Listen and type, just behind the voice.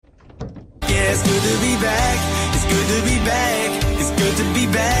Yeah, it's good to be back. It's good to be back. It's good to be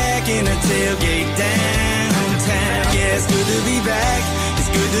back in a tailgate downtown. Yeah, it's good to be back. It's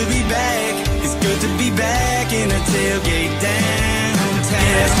good to be back. It's good to be back in a tailgate downtown.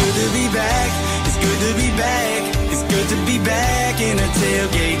 Yeah, it's good to be back. It's good to be back. It's good to be back in a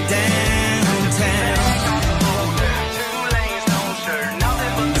tailgate downtown.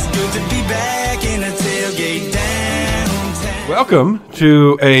 It's good to be back in a tailgate downtown. Welcome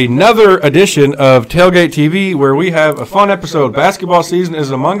to another edition of Tailgate TV, where we have a fun episode. Basketball season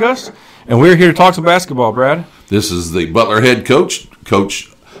is among us, and we're here to talk some basketball, Brad. This is the Butler head coach,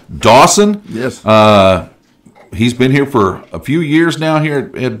 Coach Dawson. Yes. He's been here for a few years now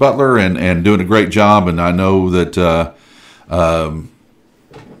here at Butler and doing a great job. And I know that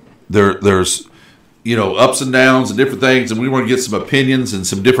there's ups and downs and different things, and we want to get some opinions and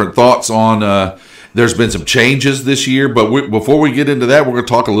some different thoughts on. There's been some changes this year, but before we get into that, we're going to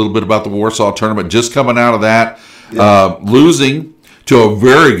talk a little bit about the Warsaw tournament. Just coming out of that, losing to a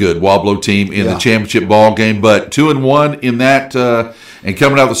very good Wablo team in the championship ball game, but 2-1 in that, and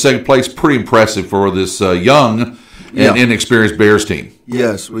coming out of the second place, pretty impressive for this young and inexperienced Bears team.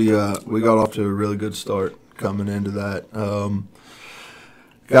 Yes, we got off to a really good start coming into that.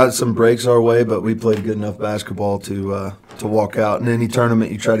 Got some breaks our way, but we played good enough basketball to walk out. In any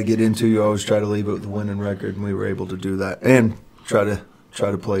tournament you try to get into, you always try to leave it with a winning record, and we were able to do that and try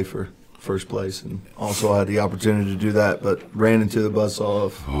to play for first place, and also had the opportunity to do that, but ran into the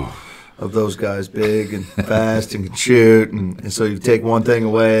buzzsaw of those guys, big and fast and can shoot, and so you take one thing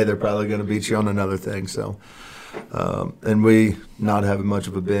away, they're probably going to beat you on another thing. So, and we, not having much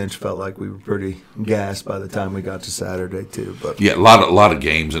of a bench, felt like we were pretty gassed by the time we got to Saturday too. But yeah, a lot of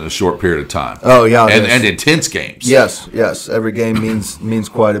games in a short period of time. Oh yeah, and intense games. Yes. Every game means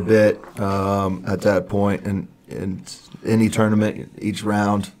quite a bit at that point, and any tournament, each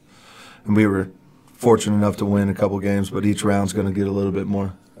round. And we were fortunate enough to win a couple games, but each round's going to get a little bit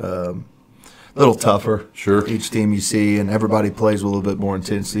more, a little tougher. Sure. Each team you see, and everybody plays with a little bit more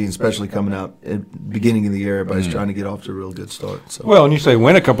intensity, especially coming out at the beginning of the year. Everybody's trying to get off to a real good start. So. Well, and you say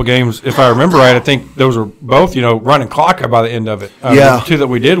win a couple games. If I remember right, I think those were both, running clock by the end of it. The two that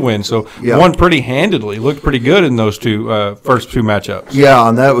we did win. So won pretty handedly. Looked pretty good in those first two matchups. Yeah,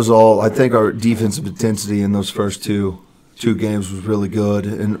 and that was all. I think our defensive intensity in those first two games was really good,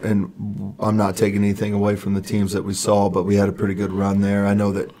 and I'm not taking anything away from the teams that we saw, but we had a pretty good run there. I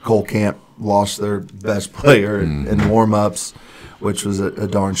know that Cole Camp lost their best player in warm-ups, which was a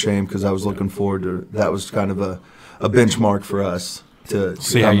darn shame, because I was looking forward to that. Was kind of a benchmark for us to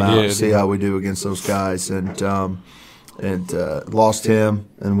come out and see how we do against those guys, and lost him,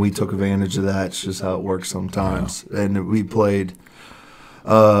 and we took advantage of that. It's just how it works sometimes. And we played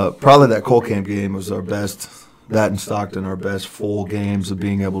probably that Cole Camp game was our best. That and Stockton, our best full games of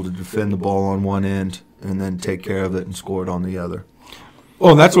being able to defend the ball on one end and then take care of it and score it on the other.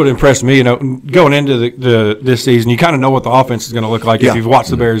 Well, and that's what impressed me. Going into this season, you kind of know what the offense is going to look like if you've watched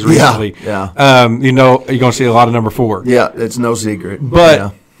the Bears recently. Yeah. You're going to see a lot of number 4. Yeah, it's no secret.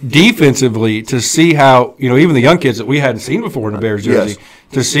 But defensively, to see how, even the young kids that we hadn't seen before in the Bears jersey,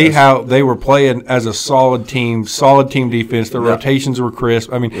 to see how they were playing as a solid team defense. Their rotations were crisp.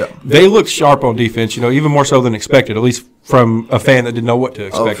 They looked sharp on defense, even more so than expected, at least from a fan that didn't know what to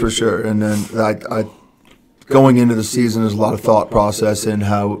expect. Oh, for sure. And then I going into the season, there's a lot of thought process in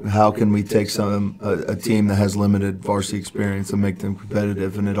how can we take a team that has limited varsity experience and make them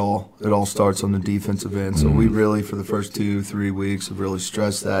competitive, and it all starts on the defensive end. So we really, for the first 2-3 weeks, have really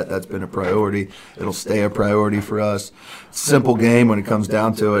stressed that. That's been a priority. It'll stay a priority for us. Simple game when it comes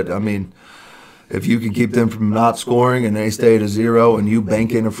down to it. If you can keep them from not scoring and they stay at a 0 and you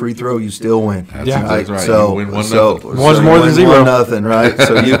bank in a free throw, you still win. That's right. So, you win 1-0. One's more than 0. 1-0, right?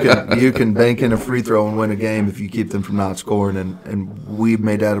 So you can bank in a free throw and win a game if you keep them from not scoring. And we've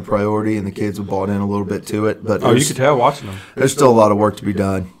made that a priority, and the kids have bought in a little bit to it. But you could tell watching them. There's still a lot of work to be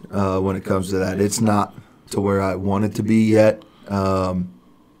done when it comes to that. It's not to where I want it to be yet,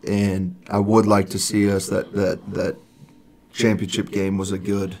 and I would like to see us that championship game was a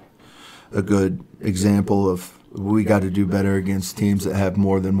good example of we got to do better against teams that have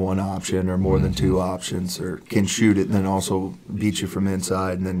more than one option or more than 2 options, or can shoot it and then also beat you from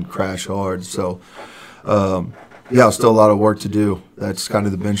inside and then crash hard. So, still a lot of work to do. That's kind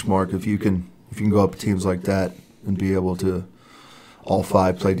of the benchmark. If you can go up to teams like that and be able to all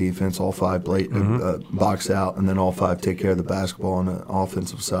 5 play defense, all 5 play box out, and then all 5 take care of the basketball on the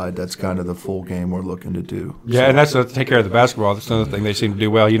offensive side. That's kind of the full game we're looking to do. Yeah, and that's to take care of the basketball. That's another thing they seem to do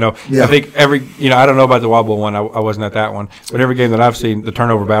well. I think I don't know about the Wobble one. I wasn't at that one. But every game that I've seen, the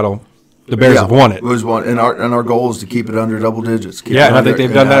turnover battle the Bears have won it. It was one, and our goal is to keep it under double digits. And I think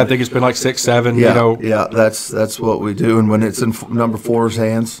they've done that. I think it's been like 6, 7. Yeah, that's what we do. And when it's in number 4's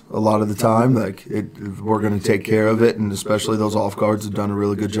hands, a lot of the time, we're going to take care of it. And especially those off guards have done a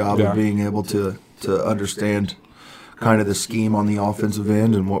really good job of being able to understand kind of the scheme on the offensive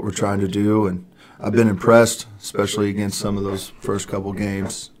end and what we're trying to do. And I've been impressed, especially against some of those first couple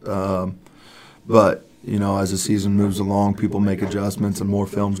games. But as the season moves along, people make adjustments and more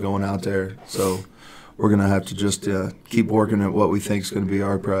film's going out there. So we're going to have to just keep working at what we think is going to be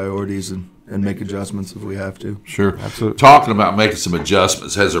our priorities and make adjustments if we have to. Sure. Absolutely. Talking about making some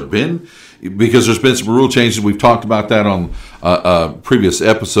adjustments, has there been, because there's been some rule changes, we've talked about that on a previous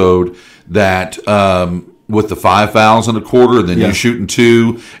episode, that with the 5 fouls in a quarter, and then you're shooting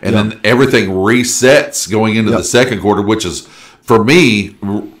 2, and then everything resets going into the second quarter, which is, for me,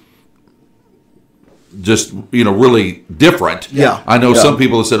 just really different. I know some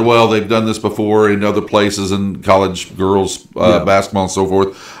people have said, well, they've done this before in other places in college girls basketball and so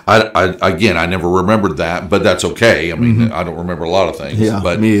forth. I never remembered that, but that's okay. I mean, I don't remember a lot of things.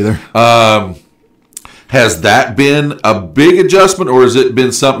 But me either. Has that been a big adjustment, or has it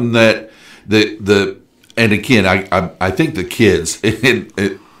been something that and again, I think the kids,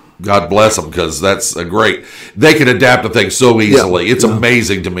 God bless them, because that's they can adapt to things so easily. It's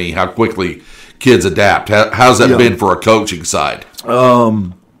amazing to me how quickly kids adapt. How's that been for a coaching side?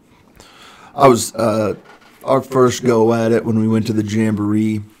 I was our first go at it when we went to the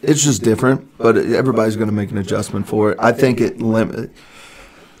Jamboree. It's just different, but everybody's going to make an adjustment for it. I think it limits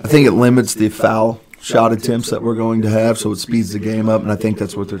the foul shot attempts that we're going to have, so it speeds the game up, and I think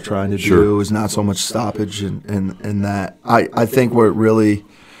that's what they're trying to do, is not so much stoppage and that. I think where it really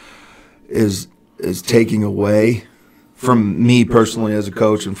is taking away from me personally as a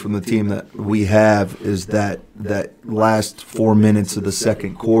coach and from the team that we have is that last 4 minutes of the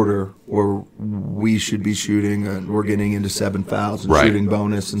second quarter where we should be shooting and we're getting into 7 fouls and shooting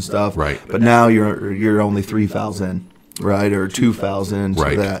bonus and stuff. Right. But now you're only 3 fouls in, right, or 2 fouls in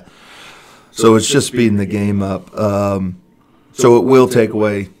to that. So it's just speeding the game up. So it will take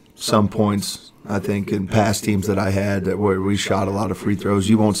away some points, I think, in past teams that I had where we shot a lot of free throws.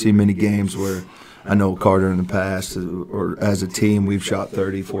 You won't see many games where I know Carter in the past, or as a team, we've shot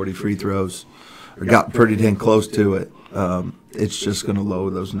 30, 40 free throws or got pretty dang close to it. It's just going to lower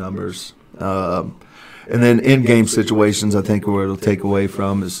those numbers. And then in-game situations, I think where it'll take away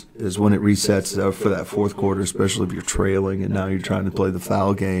from is when it resets for that fourth quarter, especially if you're trailing and now you're trying to play the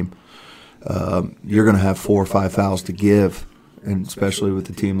foul game. You're going to have 4 or 5 fouls to give, and especially with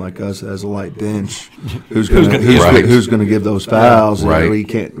a team like us that has a light bench, who's going to give those fouls? Right. We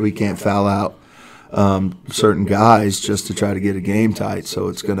can't foul out certain guys just to try to get a game tight. So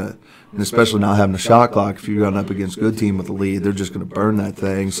it's going to, and especially not having a shot clock, if you're going up against a good team with a lead, they're just going to burn that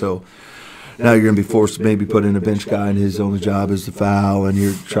thing. So now you're going to be forced to maybe put in a bench guy, and his only job is to foul, and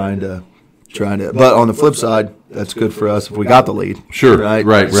you're trying to. But on the flip side, that's good for us if we got the lead. Sure.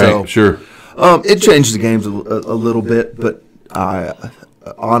 Right. So, sure. It changes the games a little bit, but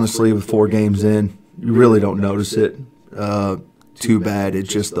honestly, with 4 games in, you really don't notice it too bad. It's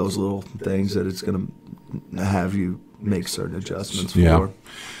just those little things that it's going to have you make certain adjustments for.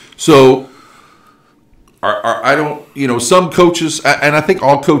 So, I don't, some coaches, and I think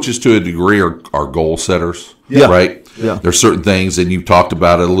all coaches to a degree are goal setters, right? Yeah. There's certain things, and you've talked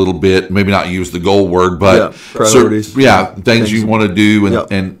about it a little bit, maybe not use the goal word, but priorities. Things you want to do,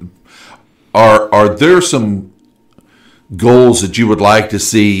 and are there some goals that you would like to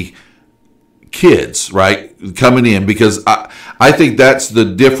see kids, right, coming in? Because I think that's the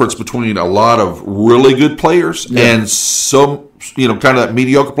difference between a lot of really good players and some, kind of that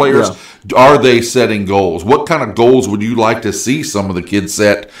mediocre players. Are they setting goals? What kind of goals would you like to see some of the kids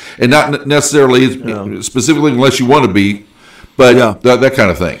set? And not necessarily specifically unless you want to be, but that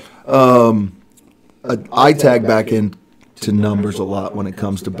kind of thing. I tag back into numbers a lot when it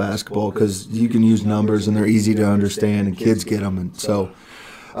comes to basketball because you can use numbers and they're easy to understand and kids get them. And so,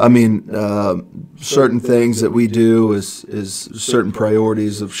 I mean, certain things that we do is certain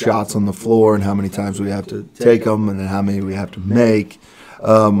priorities of shots on the floor and how many times we have to take them and how many we have to make.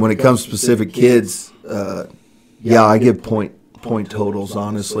 When it comes to specific kids, I give point totals,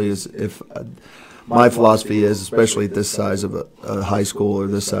 honestly. My philosophy is, especially at this size of a high school or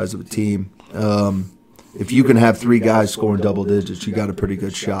this size of a team, if you can have 3 guys scoring double digits, you got a pretty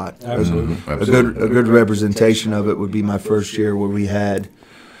good shot. Absolutely. A good representation of it would be my first year where we had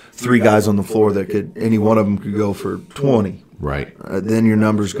 3 guys on the floor that any one of them could go for 20. Right. Then your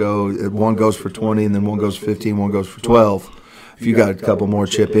numbers go, one goes for 20, and then one goes for 15, one goes for 12. If you got a couple more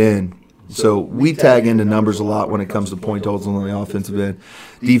chip in, So we tag into numbers a lot when it comes to point totals on the offensive end.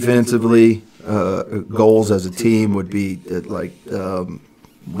 Defensively, goals as a team would be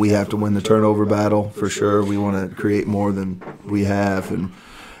we have to win the turnover battle for sure. We want to create more than we have, and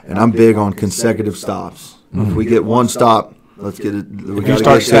I'm big on consecutive stops. If we get one stop, let's get it. We You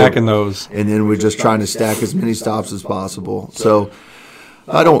start stacking those, and then we're just trying to stack as many stops as possible. So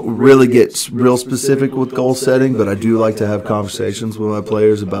I don't really get real specific with goal setting, but I do like to have conversations with my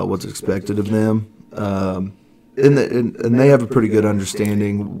players about what's expected of them. And they have a pretty good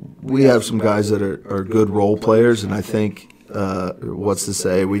understanding. We have some guys that are good role players, and I think we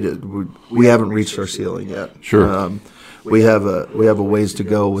haven't reached our ceiling yet. Sure. We have a ways to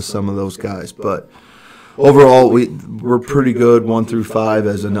go with some of those guys, but overall we're pretty good 1 through 5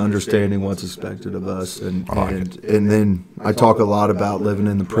 as an understanding what's expected of us, and then I talk a lot about living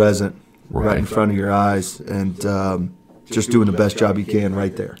in the present, right in front of your eyes, and just doing the best job you can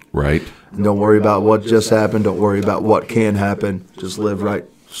right there. Right. And don't worry about what just happened. Don't worry about what can happen. Just live right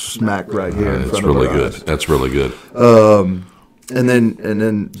smack right here in front of our eyes. That's really good. And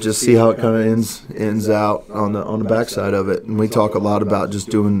then just see how it kind of ends out on the backside of it. And we talk a lot about just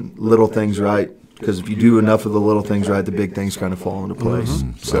doing little things right, because if you do enough of the little things right, the big things kind of fall into place.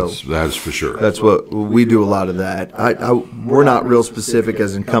 So that's for sure. That's what we do, a lot of that. We're not real specific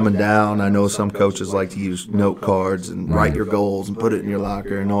as in coming down. I know some coaches like to use note cards and write your goals and put it in your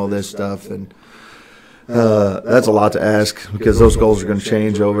locker and all this stuff, and that's a lot to ask, because those goals are going to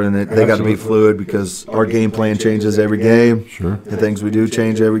change over, and they got to be fluid, because our game plan changes every game. Sure. The things we do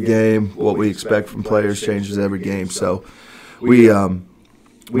change every game. What we expect from players changes every game. So we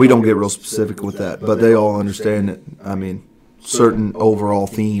don't get real specific with that, but they all understand that. I mean, certain overall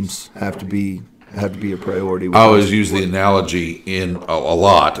themes have to be a priority. I always use the analogy in a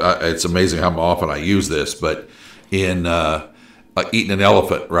lot. It's amazing how often I use this, but in eating an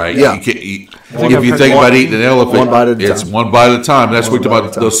elephant, right? Yeah. You can't eat, if you think about eating an elephant, one bite at a it's time. one bite at a time. That's what we talk about, bite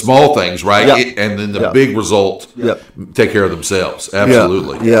at a time. those small things, right? Yep. And then the Yep. big result take care of themselves.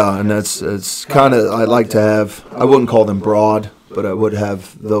 Absolutely. Yeah, and it's kind of, I like to have, I wouldn't call them broad, but I would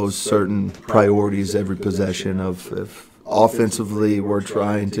have those certain priorities every possession of, if offensively we're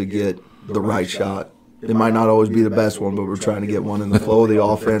trying to get the right shot. It might not always be the best one, but we're trying to get one in the flow of the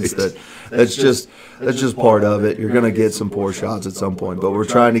offense. That's just part of it. You're going to get some poor shots at some point, but we're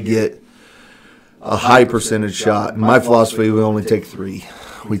trying to get a high percentage shot. In my philosophy, we only take 3.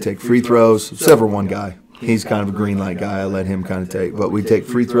 We take free throws, except for one guy. He's kind of a green light guy. I let him kind of take. But we take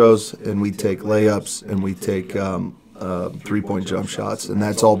free throws, and we take layups, and we take 3-point jump shots, and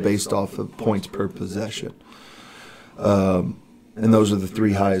that's all based off of points per possession. And those are the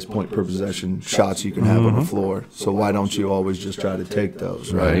 3 highest point per possession shots you can have on the floor. So why don't you always just try to take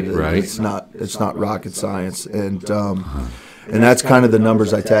those? Right. It's not rocket science, and that's kind of the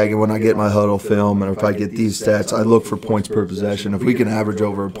numbers I tag. And when I get my huddle film, and if I get these stats, I look for points per possession. If we can average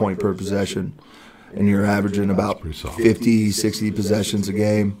over a point per possession, and you're averaging about 50, 60 possessions a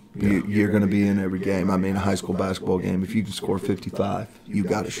game, you're going to be in every game. I mean, a high school basketball game, if you can score 55, you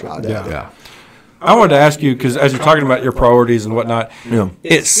got a shot at it. Yeah. I wanted to ask you, because as you're talking about your priorities and whatnot,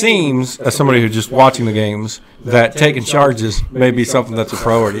 it seems, as somebody who's just watching the games, that taking charges may be something that's a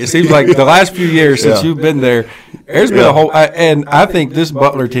priority. It seems like the last few years since you've been there, there's been a whole, and I think this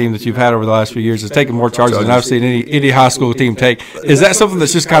Butler team that you've had over the last few years has taken more charges than I've seen any high school team take. Is that something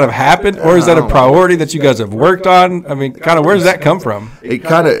that's just kind of happened, or is that a priority that you guys have worked on? I mean, kind of where does that come from? It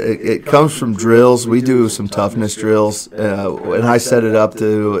comes from drills. We do some toughness drills, and I set it up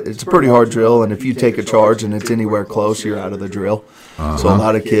to, it's a pretty hard drill, and if you take a charge and it's anywhere close, you're out of the drill. So a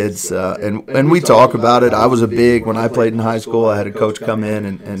lot of kids, and we talk about it. I was when I played in high school, I had a coach come in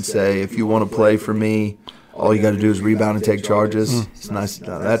and say, if you want to play for me, all you got to do is rebound and take charges. It's nice.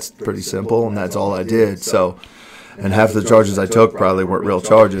 That's pretty simple, and that's all I did. So, and half the charges I took probably weren't real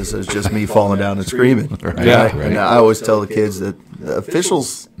charges. It was just me falling down and screaming. And I always tell the kids that the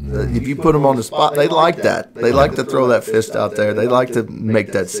officials, if you put them on the spot, they like that. They like to throw that fist out there. They like to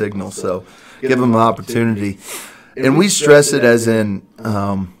make that signal. So give them an opportunity. And we stress it as in,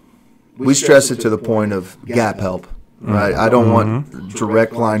 we stress it to the point of gap help, right? I don't want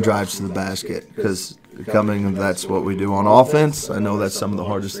direct line drives to the basket, because that's what we do on offense. I know that's some of the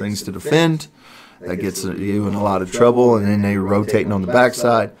hardest things to defend. That gets you in a lot of trouble, and then they're rotating on the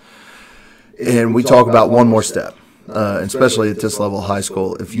backside. And we talk about one more step. Especially at this level of high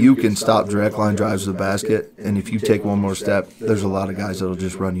school, if you can stop direct line drives to the basket, and if you take one more step, there's a lot of guys that will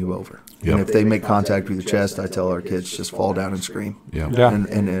just run you over. And if they make contact with your chest, I tell our kids, just fall down and scream.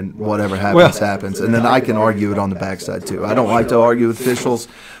 And whatever happens, happens. And then I can argue it on the backside too. I don't like to argue with officials,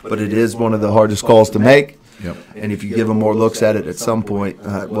 but it is one of the hardest calls to make. Yep. And if you give them more looks at it, at some point,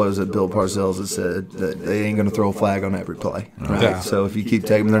 was it Bill Parcells that said that they ain't going to throw a flag on every play, right? Yeah. So if you keep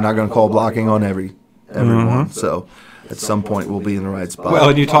taking them, they're not going to call blocking on everyone. So at some point, we'll be in the right spot. Well,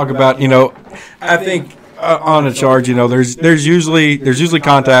 and you talk about, I think on a charge, there's usually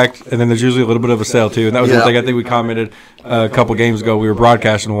contact, and then there's usually a little bit of a sell too. And that was one thing I think we commented a couple games ago. We were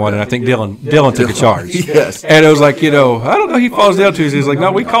broadcasting one, and I think Dylan took a charge. Yes. And it was like, I don't know, he falls down too easy. He's like,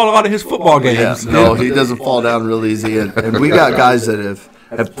 no, we call a lot of his football games. Yeah, no, he doesn't fall down real easy. And we got guys that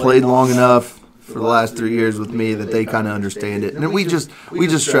have played long enough for the last 3 years with me that they kind of understand it. And we just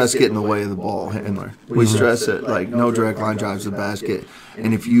stress getting in the way of the ball handler. We stress it, like no direct line drives to the basket.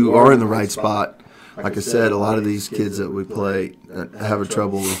 And if you are in the right spot, like I said, a lot of these kids that we play have a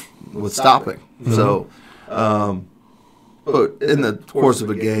trouble with stopping. So, but in the course of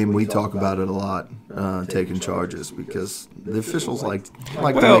a game, we talk about it a lot, taking charges, because the officials like to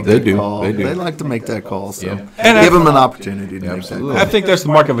make that call. They like to make that call, so And give them an opportunity to make that call. I think that's the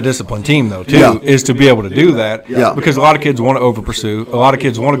mark of a disciplined team, though, too, is to be able to do that. Yeah. Because a lot of kids want to over pursue. A lot of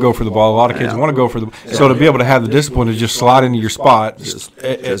kids want to go for the ball. A lot of kids want to go for the. So to be able to have the discipline to just slide into your spot, Just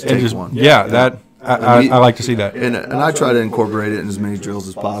take one. that. I like to see that. And I try to incorporate it in as many drills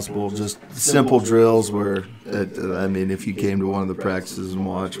as possible. Just simple drills where, if you came to one of the practices and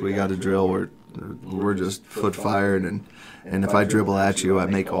watched, we got a drill where we're just foot fired, and if I dribble at you, I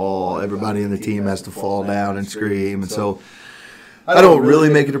make everybody in the team has to fall down and scream. And so I don't really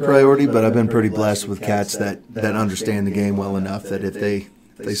make it a priority, but I've been pretty blessed with cats that understand the game well enough that if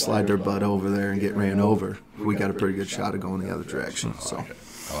they slide their butt over there and get ran over, we got a pretty good shot of going the other direction. So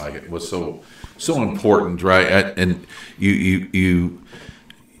I like it. What's so important, right? And you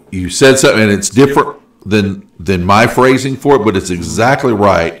said something, and it's different than my phrasing for it, but it's exactly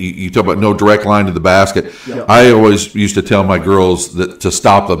right. You talk about no direct line to the basket. Yep. I always used to tell my girls that to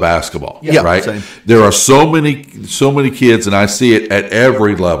stop the basketball. Yeah, right. Same. There are so many kids, and I see it at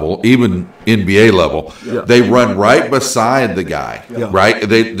every level, even NBA level. Yep. They run right beside the guy, right?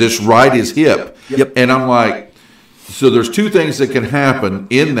 They just right his hip, and I'm like. So there's two things that can happen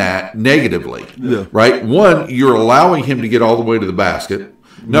in that negatively, right? One, you're allowing him to get all the way to the basket.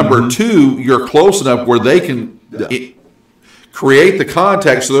 Number two, you're close enough where they can create the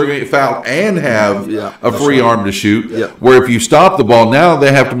contact so they're going to get fouled and have a free arm to shoot. Where if you stop the ball, now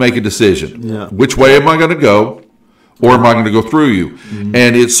they have to make a decision. Which way am I going to go, or am I going to go through you?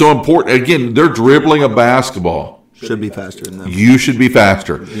 And it's so important. Again, they're dribbling a basketball. Should be faster than them. You should be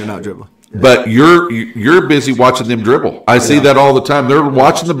faster. You're not dribbling. But you're busy watching them dribble. I see that all the time. They're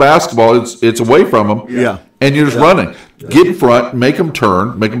watching the basketball. It's away from them. And you're just running. Get in front, make them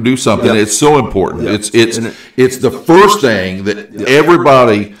turn, make them do something. It's so important. It's the first thing that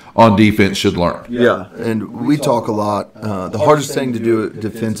everybody on defense should learn. And we talk a lot. The hardest thing to do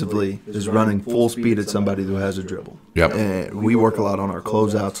defensively is running full speed at somebody who has a dribble. And we work a lot on our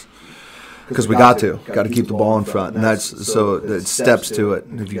closeouts. Because we got to keep the ball in front, and it steps to it.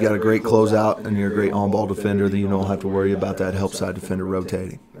 If you got a great closeout and you're a great on-ball defender, then you don't have to worry about that help side defender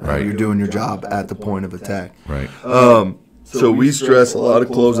rotating. Right. You're doing your job at the point of attack. Right. So we stress a lot of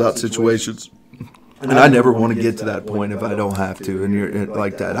closeout situations, and I never want to get to that point if I don't have to. And you're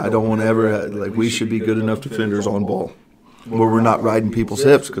like that. I don't want to ever we should be good enough defenders on ball where we're not riding people's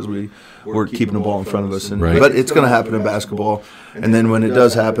hips because we're keeping the ball in front of us. But it's going to happen in basketball, and then when it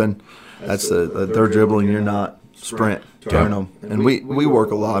does happen. That's they're dribbling, you're not. Sprint, turn them. And we work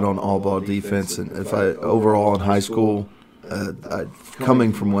a lot on all-ball defense. And overall in high school,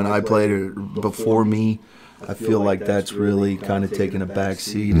 coming from when I played or before me, I feel like that's really kind of taken a back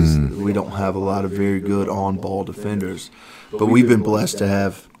seat. We don't have a lot of very good on-ball defenders. But we've been blessed to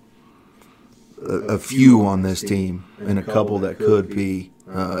have a few on this team and a couple that could be.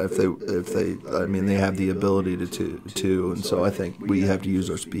 If they have the ability to, and so I think we have to use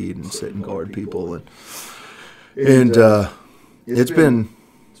our speed and sit and guard people, and it's been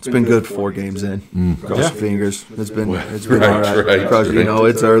good 4 games in. Cross your fingers. It's been all right. Because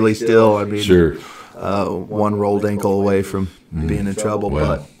it's early still. I mean, one rolled ankle away from being in trouble,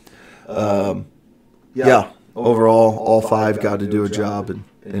 but overall, all 5 got to do a job,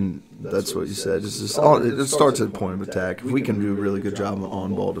 and that's what you said. It starts at the point of attack. If we can do a really good job of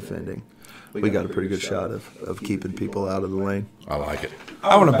on-ball defending, we got a pretty good shot of keeping people out of the lane. I like it.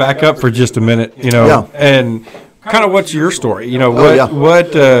 I want to back up for just a minute, and kind of what's your story?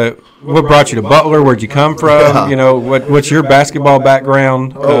 What brought you to Butler? Where'd you come from? What's your basketball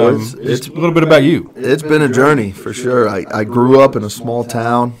background? It's a little bit about you. It's been a journey for sure. I grew up in a small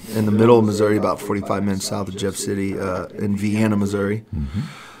town in the middle of Missouri, about 45 minutes south of Jeff City, in Vienna, Missouri.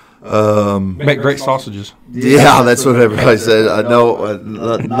 Make great sausages. Yeah, that's what everybody said. I know,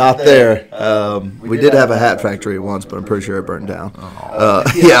 not there. We did have a hat factory once, but I'm pretty sure it burned down.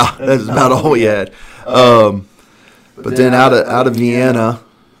 Yeah, that's about all we had. But then out of Vienna,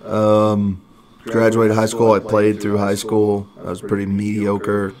 graduated high school. I played through high school. I was a pretty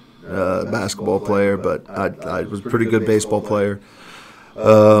mediocre basketball player, but I was a pretty good baseball player.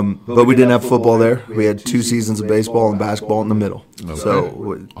 But we didn't have football there. We had 2 seasons of baseball and basketball in the middle. Okay.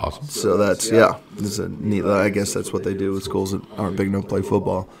 So awesome. So that's it's a neat. I guess that's what they do with schools that aren't big enough to play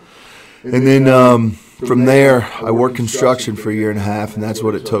football. And then from there, I worked construction for a year and a half, and that's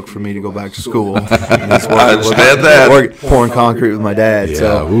what it took for me to go back to school. I understand that. Pouring concrete with my dad. Yeah.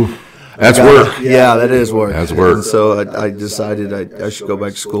 So that's work. Yeah, that is work. That's work. And so I decided I should go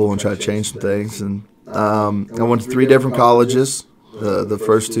back to school and try to change some things. And I went to 3 different colleges. The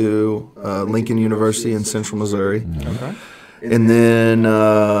first 2, Lincoln University in Central Missouri. Okay. And then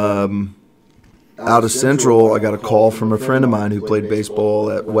out of Central, I got a call from a friend of mine who played baseball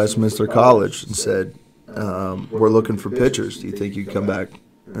at Westminster College and said, we're looking for pitchers. Do you think you'd come back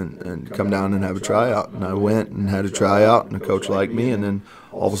and come down and have a tryout? And I went and had a tryout, and the coach liked me. And then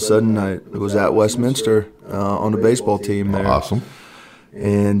all of a sudden, I was at Westminster on the baseball team there. Awesome.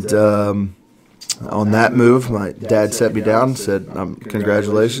 And on that move, my dad sat me down and said,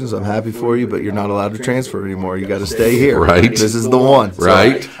 congratulations, I'm happy for you, but you're not allowed to transfer anymore. You got to stay here. Right. This is the one.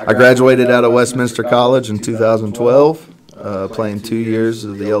 Right. So I graduated out of Westminster College in 2012, playing 2 years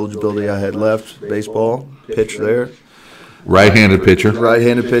of the eligibility I had left, baseball, pitched there. Right-handed pitcher.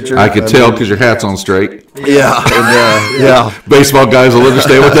 Right-handed pitcher. I could tell because your hat's on straight. Yeah. And, yeah. Baseball guys will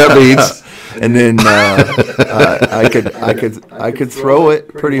understand what that means. And then I could throw it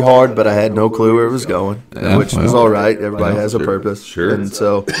pretty hard, but I had no clue where it was going, which was all right. Everybody has a purpose. Sure. And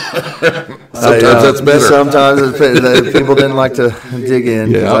so sometimes that's better. Sometimes people didn't like to dig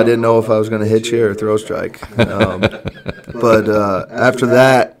in because I didn't know if I was going to hit you or throw a strike. But after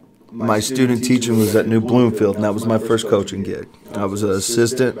that, my student teaching was at New Bloomfield, and that was my first coaching gig. I was an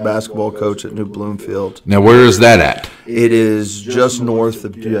assistant basketball coach at New Bloomfield. Now, where is that at? It is just north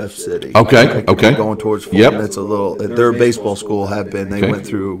of Jeff City. Okay. Going towards Fulton. Yep. It's a little. Their baseball school have been. They went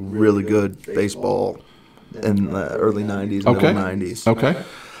through really good baseball in the early '90s, middle '90s. Okay.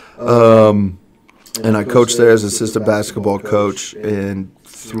 And I coached there as assistant basketball coach. And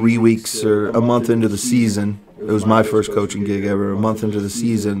 3 weeks or a month into the season, it was my first coaching gig ever. A month into the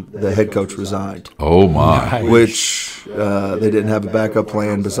season, the head coach resigned. Oh, my. Which they didn't have a backup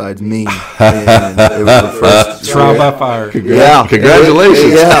plan besides me. And it was the first Trial by fire.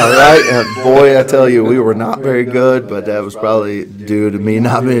 Congratulations. Yeah, right. And boy, I tell you, we were not very good, but that was probably due to me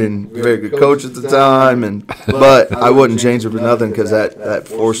not being a very good coach at the time. But I wouldn't change it for nothing because that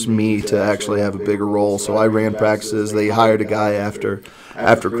forced me to actually have a bigger role. So I ran practices. They hired a guy after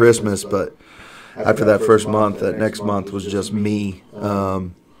Christmas, but after that first month, that next month was just me.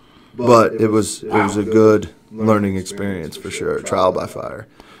 But it was a good learning experience for sure, trial by fire.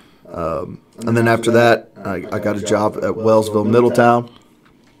 And then after that, I got a job at Wellsville Middletown,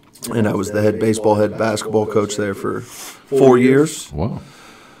 and I was the head basketball coach there for 4 years. Wow.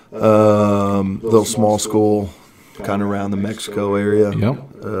 Little small school, kind of around the Mexico area.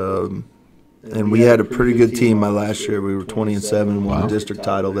 Yep. And we had a pretty good team my last year. We were 20-7, won the district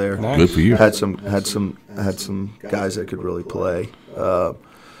title there. Nice. Good for you. Had some guys that could really play.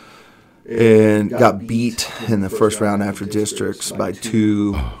 And got beat in the first round after districts by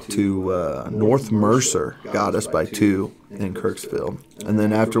 2 to North Mercer. Got us by 2 in Kirksville. And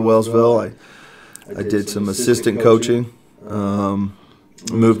then after Wellsville, I did some assistant coaching.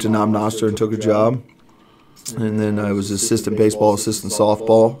 Moved to Namnoster and took a job. And then I was assistant baseball, assistant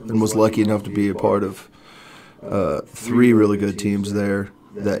softball, and was lucky enough to be a part of 3 really good teams there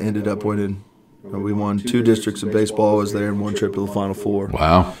that ended up winning. We won 2 districts of baseball. I was there and 1 trip to the Final Four.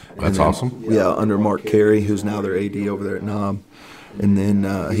 Wow, that's awesome. Yeah, under Mark Carey, who's now their AD over there at Nam. And then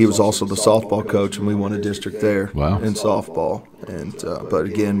he was also the softball coach, and we won a district there in softball. And but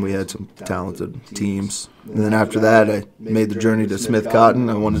again, we had some talented teams. And then after that, I made the journey to Smith Cotton.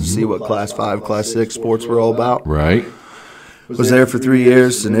 I wanted to see what Class 5, Class 6 sports were all about. Right. Was there for 3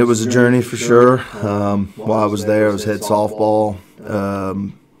 years, and it was a journey for sure. While I was there, I was head softball.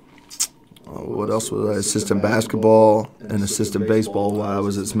 What else was I? Assistant basketball and assistant baseball while I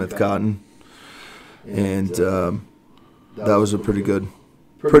was at Smith Cotton. And that was a pretty good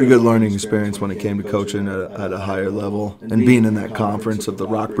learning experience when it came to coaching at a higher level and being in that conference of the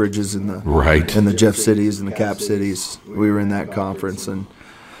Rock Bridges and the Jeff Cities and the Cap Cities. We were in that conference, and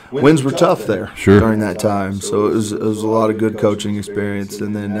wins were tough there during that time. So it was a lot of good coaching experience.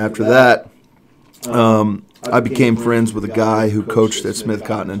 And then after that, I became friends with a guy who coached at Smith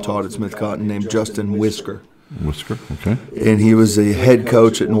Cotton and taught at Smith Cotton named Justin Whisker. Whisker, okay. And he was a head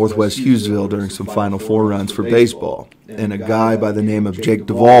coach at Northwest Hughesville during some Final Four runs for baseball. And a guy by the name of Jake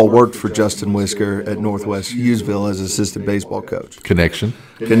Duvall worked for Justin Whisker at Northwest Hughesville as assistant baseball coach. Connection.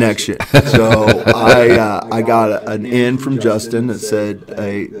 So I got an in from Justin that said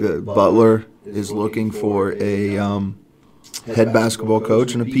Butler is looking for a head basketball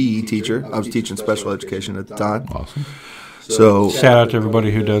coach and a PE teacher. I was teaching special education at the time. Awesome. So shout out to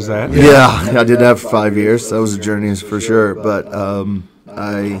everybody who does that. Yeah, I did that for 5 years. That was a journey for sure. But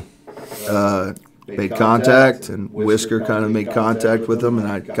I made contact, and Whisker kind of made contact with him, and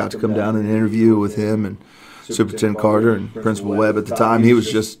I got to come down and interview with him and Superintendent Carter and Principal Webb at the time. He was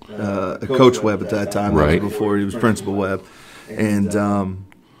just Coach Webb at that time. Right. That was before he was Principal Webb. And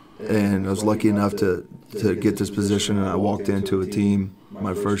I was lucky enough to get this position, and I walked into a team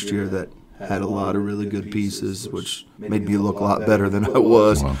my first year that had a lot of really good pieces, which made me look a lot better than I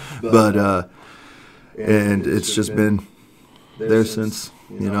was. Wow. But and it's just been there since.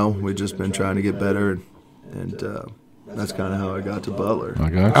 We've just been trying to get better, and that's kind of how I got to Butler. I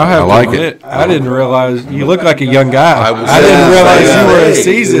got you. I like it. I didn't realize you look like a young guy. I didn't realize you were as Hey.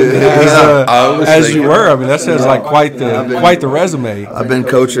 seasoned as you were. I mean, that sounds like quite the resume. I've been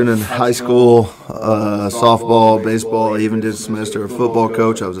coaching in high school, softball, baseball. I even did a semester of football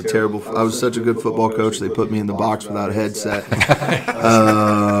coach. I was such a good football coach. They put me in the box without a headset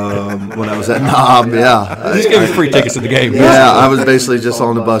when I was at Knob. Yeah, Just give me free tickets to the game. yeah. I was basically just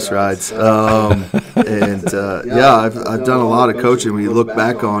on the bus rides, I've done a lot of coaching. When you look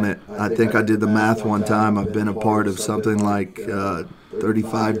back on it, I think I did the math one time. I've been a part of something like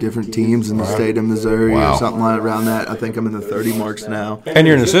 35 different teams in the state of Missouri Wow. or something like around that. I think I'm in the 30 marks now. And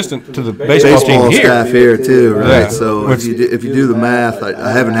you're an assistant to the baseball team here. Staff here too, right? Yeah. So if you do the math,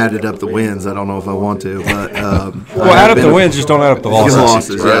 I haven't added up the wins. I don't know if I want to, but Well, add up the wins, just don't add up the losses.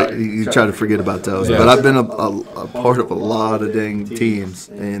 losses. Right? You try to forget about those. Yeah. But I've been a part of a lot of dang teams,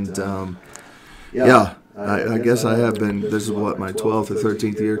 and I guess I have been. This is my 12th or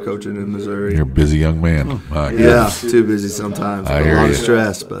 13th year coaching in Missouri. You're a busy young man. My Yeah, goodness. too busy sometimes. I A hear lot you. of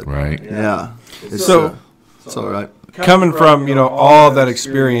stress, but Right. yeah. It's, So- it's all right. Coming from all that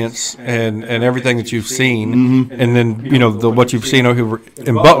experience and everything that you've seen, and then what you've seen over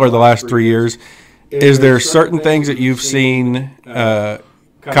in Butler the last 3 years, is there certain things that you've seen?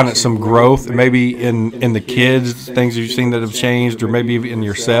 Kind of some growth, maybe in the kids, things you've seen that have changed, or maybe even in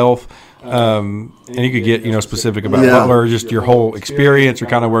yourself. And you could get specific about Yeah. Butler, just your whole experience, or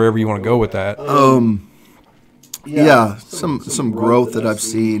kind of wherever you want to go with that. Yeah, some growth that I've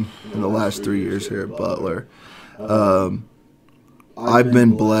seen in the last 3 years here at Butler. I've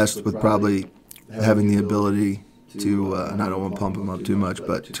been blessed with probably having the ability to, and I don't want to pump him up too much,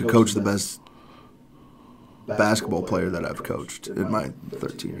 but to coach the best basketball player that I've coached in my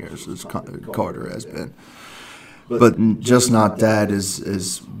 13 years, as Carter has been. But just not that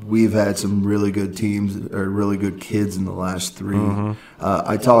is we've had some really good teams or really good kids in the last three.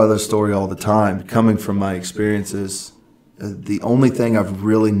 I tell this story all the time. Coming from my experiences, the only thing I've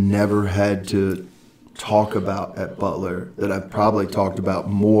really never had to talk about at Butler that I've probably talked about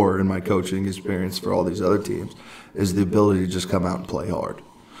more in my coaching experience for all these other teams is the ability to just come out and play hard.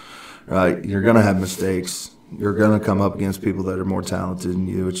 Right? You're going to have mistakes. You're going to come up against people that are more talented than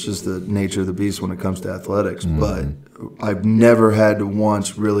you. It's just the nature of the beast when it comes to athletics. But I've never had to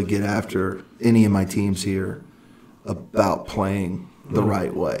once really get after any of my teams here about playing the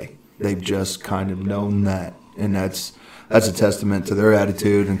right way. They've just kind of known that. And that's a testament to their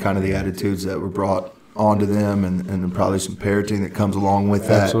attitude and kind of the attitudes that were brought onto them and probably some parenting that comes along with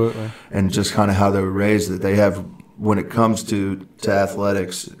that. Absolutely. And just kind of how they were raised, that they have, when it comes to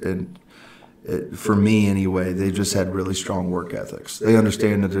athletics, and for me anyway, they just had really strong work ethics. They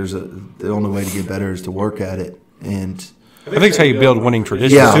understand that the only way to get better is to work at it. And I think it's how you build winning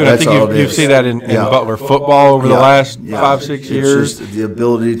traditions, Yeah, too. And I that's think all it you is. see that in Yeah. Butler football over the last Yeah. 5-6 years. It's just the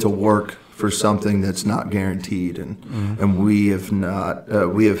ability to work for something that's not guaranteed, and we have not.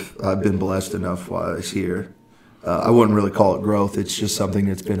 I've been blessed enough while I was here. I wouldn't really call it growth. It's just something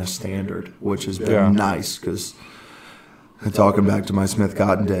that's been a standard, which has been nice. Because talking back to my Smith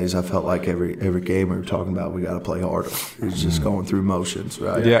Cotton days, I felt like every game we were talking about, we got to play harder. It's just going through motions,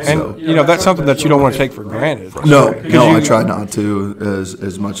 right? Yeah, So- and that's something that you don't want to take for granted. No, 'Cause I you- try not to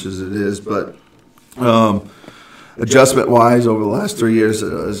as much as it is. But adjustment-wise, over the last 3 years,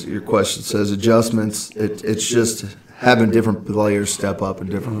 as your question says, adjustments, it's just having different players step up in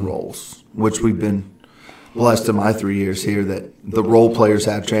different roles, which we've been blessed in my 3 years here that the role players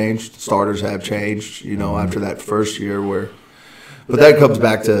have changed, starters have changed. After that first year where But that comes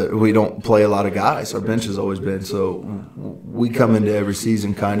back to we don't play a lot of guys. Our bench has always been. So we come into every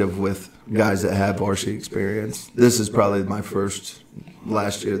season kind of with guys that have varsity experience. This is probably my first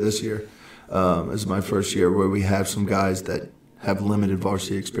this year is my first year where we have some guys that have limited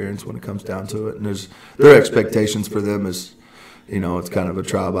varsity experience when it comes down to it. And their expectations for them is, it's kind of a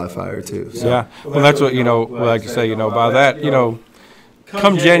trial by fire too. So. Yeah. Well, that's what, like you say, by that,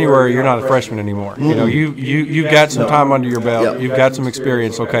 come January, you're not a freshman anymore. Mm-hmm. You've got some time under your belt. You've got some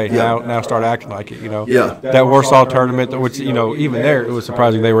experience. Okay, now start acting like it. That Warsaw tournament, which even there, it was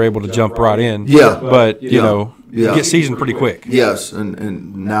surprising they were able to jump right in. Yeah, but you get seasoned pretty quick. Yes,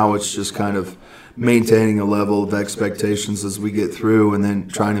 and now it's just kind of maintaining a level of expectations as we get through, and then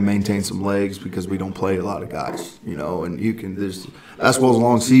trying to maintain some legs because we don't play a lot of guys. And there's basketball's a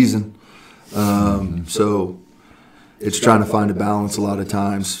long season, so. It's trying to find a balance a lot of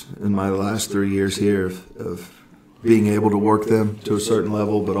times in my last 3 years here of being able to work them to a certain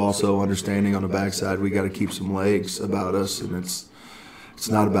level, but also understanding on the backside we got to keep some legs about us, and it's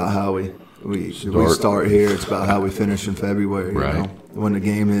not about how we start here. It's about how we finish in February. Right. When the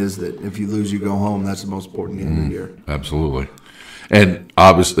game is that if you lose, you go home. That's the most important game of the year. Absolutely. And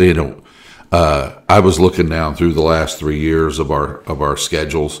obviously, I was looking down through the last 3 years of our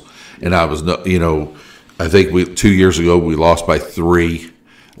schedules, and I was I think 2 years ago we lost by 3.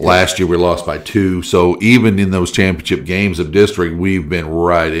 Last year we lost by 2. So even in those championship games of district, we've been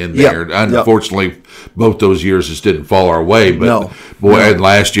right in there. Unfortunately, both those years just didn't fall our way. But and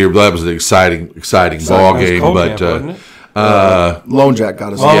last year that was an exciting ball game. But Lone Jack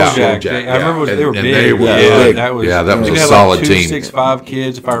got us. Lone Jack. I remember they were big. They were big. That was a solid team. 6'5"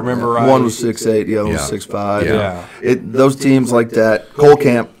 kids, if I remember right. One was 6'8", the other was 6'5". Yeah. Those teams like that, Cole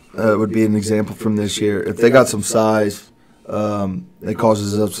Camp. Would be an example from this year. If they got some size, it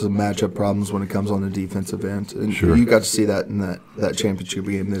causes us some matchup problems when it comes on the defensive end. And you got to see that in that championship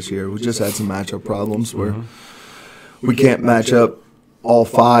game this year. We just had some matchup problems where we can't match up all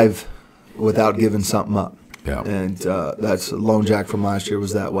 5 without giving something up. Yeah. And that's Lone Jack from last year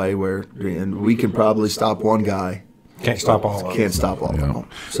was that way and we can probably stop one guy. Can't stop all of them.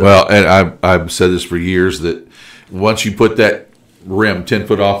 So. Well, and I've said this for years that once you put that rim 10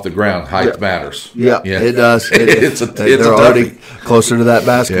 foot off the ground, height matters. Yeah, it does. They're already closer to that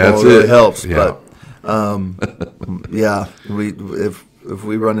basketball. It really helps. Yeah. But if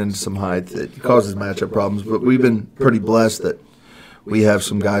we run into some height, it causes matchup problems. But we've been pretty blessed that we have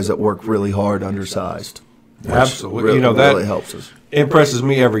some guys that work really hard undersized. Absolutely, that really helps us. Impresses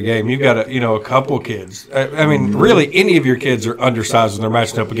me every game. You've got a couple kids. I mean, really, any of your kids are undersized when they're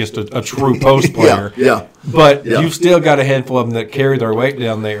matching up against a true post player. But you've still got a handful of them that carry their weight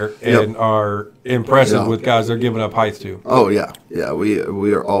down there and are impressive with guys they're giving up height to. Oh yeah.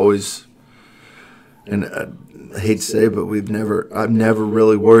 We are always, and I hate to say it, but I've never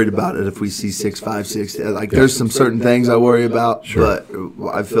really worried about it if we see 6'5", 6. There's some certain things I worry about, but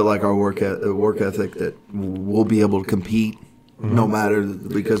I feel like our work ethic that we'll be able to compete. No matter,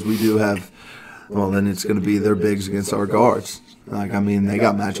 because we do have, then it's going to be their bigs against our guards. They got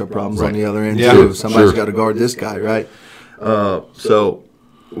matchup problems on the other end too. Somebody's got to guard this guy, right? So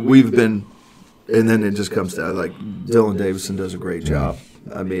we've been, and then it just comes down, Dylan Davison does a great job.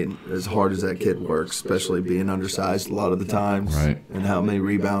 I mean, as hard as that kid works, especially being undersized a lot of the times, and how many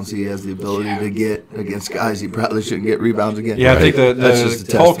rebounds he has the ability to get against guys he probably shouldn't get rebounds against. Yeah, I think the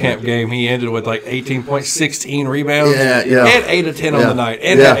Cole Camp game, he ended with 18 points, 16 rebounds, and 8 of 10 on the night,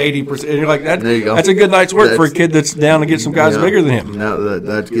 and that 80%. And you're like, there you go. That's a good night's work for a kid that's down to get some guys bigger than him. Now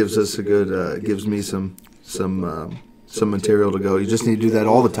that gives us a good, gives me some material to go. You just need to do that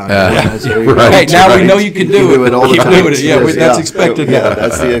all the time. Hey, now we know you can do it. All the time. Doing it. That's expected. Yeah,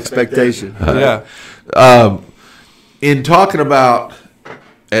 that's the expectation. In talking about,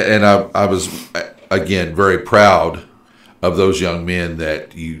 and I was, again, very proud of those young men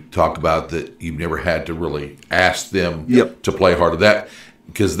that you talk about that you've never had to really ask them to play harder.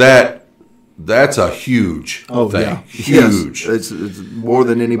 Because that's a huge thing. Yeah. Huge. Yes. It's more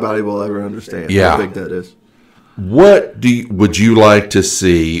than anybody will ever understand. Yeah. I think that is. What would you like to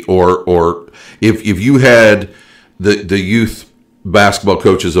see, or if you had the youth basketball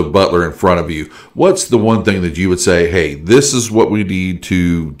coaches of Butler in front of you, what's the one thing that you would say, hey, this is what we need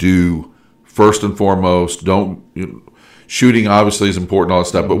to do first and foremost? Shooting obviously is important, all that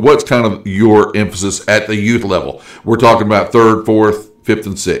stuff, but what's kind of your emphasis at the youth level? We're talking about 3rd, 4th, 5th,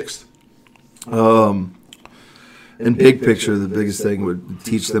 and 6th. In big picture, the biggest thing would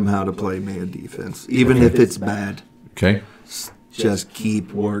teach them how to play man defense, even if it's bad. Okay. Just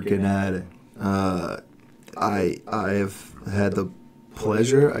keep working at it. I have had the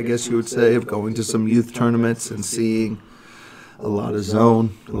pleasure, I guess you would say, of going to some youth tournaments and seeing a lot of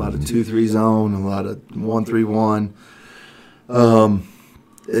zone, a lot of 2-3 zone, a lot of 1-3-1,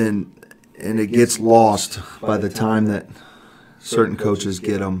 and it gets lost by the time that certain coaches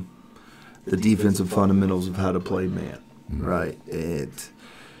get them the defensive fundamentals of how to play man, right?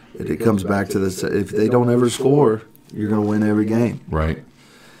 It comes back to this: if they don't ever score, you're going to win every game, Right.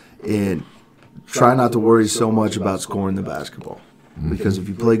 and try not to worry so much about scoring the basketball. Because if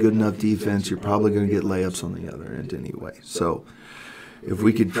you play good enough defense, you're probably going to get layups on the other end anyway. So if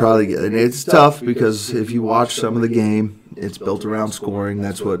we could try to get – and it's tough because if you watch some of the game, it's built around scoring.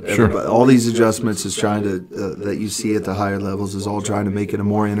 That's what all these adjustments is trying to that you see at the higher levels is all trying to make it a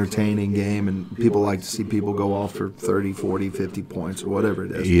more entertaining game. And people like to see people go off for 30, 40, 50 points or whatever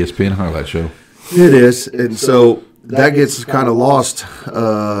it is. ESPN highlight show. It is. And so that gets kind of lost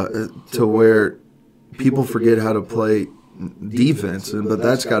to where people forget how to play – defense, but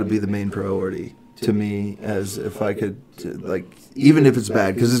that's got to be the main priority to me. As if I could, even if it's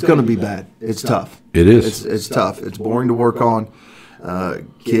bad, because it's going to be bad. It's tough. It is. It's tough. It's boring to work on.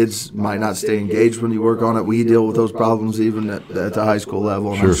 Kids might not stay engaged when you work on it. We deal with those problems even at the high school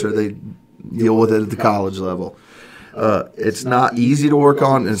level, and I'm sure they deal with it at the college level. It's not easy to work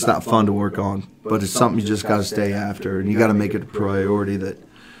on, and it's not fun to work on, but it's something you just got to stay after, and you got to make it a priority that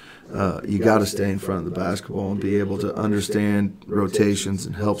you got to stay in front of the basketball and be able to understand rotations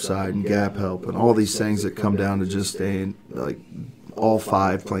and help side and gap help and all these things that come down to just staying all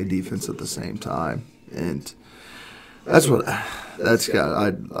five playing defense at the same time. And I've just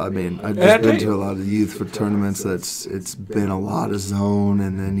been to a lot of youth for tournaments. It's been a lot of zone,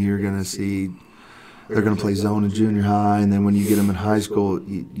 and then you're going to see they're going to play zone in junior high, and then when you get them in high school,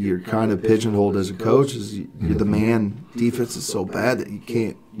 you're kind of pigeonholed as a coach. The man defense is so bad that you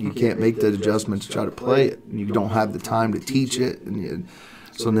can't make the adjustment to try to play it. You don't have the time to teach it,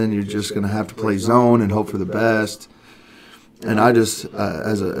 so then you're just going to have to play zone and hope for the best. And I just,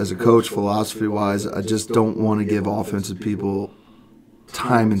 as a coach, philosophy-wise, I just don't want to give offensive people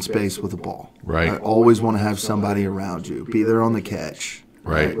time and space with the ball. Right. I always want to have somebody around you, be there on the catch.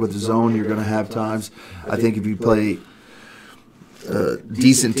 Right. With the zone, you're going to have times. I think if you play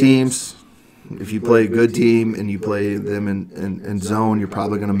decent teams, if you play a good team and you play them in zone, you're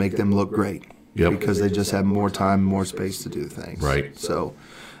probably going to make them look great. Yep. Because they just have more time, more space to do things. Right. So,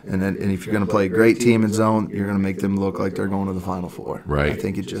 and if you're going to play a great team in zone, you're going to make them look like they're going to the Final Four. Right. I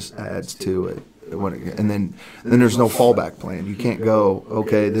think it just adds to it. And then there's no fallback plan. You can't go,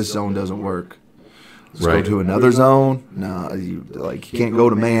 okay, this zone doesn't work. Let's go to another zone. No, you can't go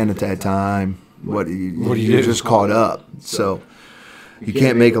to man at that time. You're just caught up. So you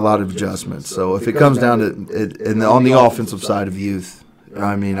can't make a lot of adjustments. So if it comes down to it, and on the offensive side of youth,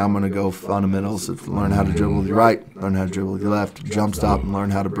 I'm going to go fundamentals. Learn how to dribble with your right, learn how to dribble with your left, jump stop, and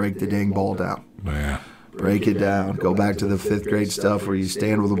learn how to break the dang ball down. Yeah. Break it down. Go back to the fifth grade stuff where you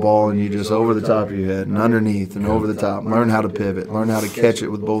stand with the ball and you just over the top of your head and underneath and over the top. Learn how to pivot. Learn how to catch it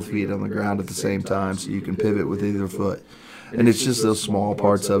with both feet on the ground at the same time so you can pivot with either foot. And it's just those small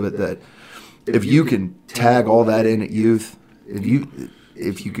parts of it that if you can tag all that in at youth,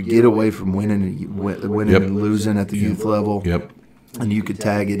 if you could get away from winning and losing at the youth level, and you could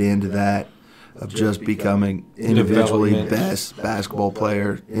tag it into that of just becoming individually best basketball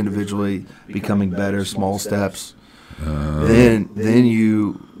player, individually becoming better, small steps. Then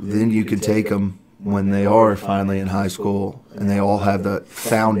you can take them when they are finally in high school and they all have the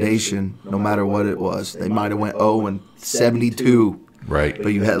foundation, no matter what it was. They might have went 0-72, right?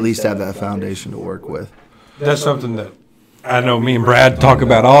 But you at least have that foundation to work with. That's something that I know me and Brad talk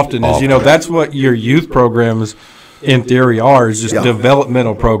about often. Is that's what your youth programs in theory is just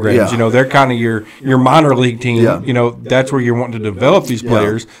developmental programs. They're kind of your minor league team. That's where you're wanting to develop these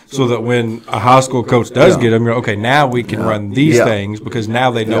players so that when a high school coach does get them, okay, now we can run these things because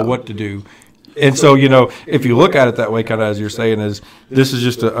now they know what to do. And so, if you look at it that way, kind of as you're saying, is this is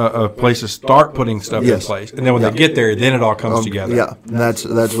just a place to start putting stuff in place. And then when they get there, then it all comes together. Yeah, and that's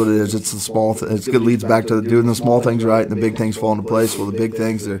what it is. It's the small it leads back to doing the small things right and the big things fall into place. Well, the big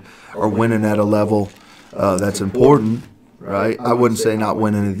things are winning at a level that's important, right? I wouldn't say not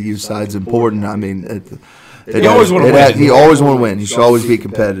winning at the youth side's important. I mean, you always want to win. You always want to win. You should always be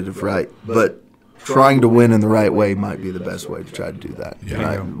competitive, right? But trying to win in the right way might be the best way to try to do that.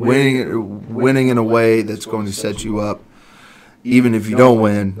 Right? Winning in a way that's going to set you up, even if you don't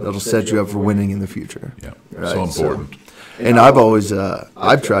win, it'll set you up for winning in the future. Yeah, right? so important. And I've always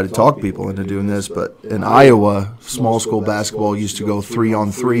I've tried to talk people into doing this, but in Iowa, small school basketball used to go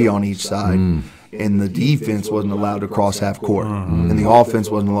 3-on-3 on each side. And the defense wasn't allowed to cross half court, and the offense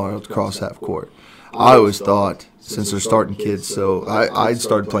wasn't allowed to cross half court. I always thought, since they're starting kids, so I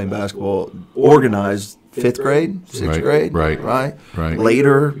started playing basketball organized fifth grade, sixth grade, right?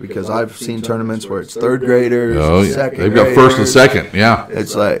 Later, because I've seen tournaments where it's third graders, second they've got first and second,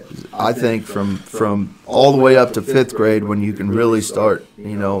 It's like, I think from all the way up to fifth grade, when you can really start,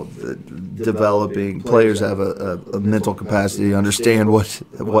 developing, players have a mental capacity to understand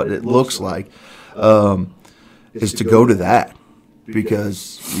what it looks like, is to go to that.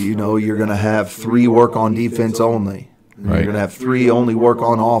 Because, you're going to have 3 work on defense only. You're going to have 3 only work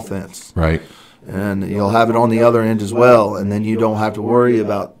on offense. Right. And you'll have it on the other end as well. And then you don't have to worry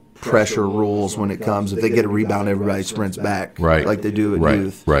about pressure rules when it comes. If they get a rebound, everybody sprints back. Right. Like they do at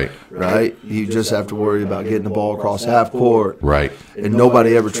youth. Right. You just have to worry about getting the ball across half court. Right. And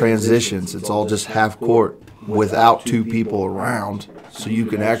nobody ever transitions. It's all just half court without 2 people around. So you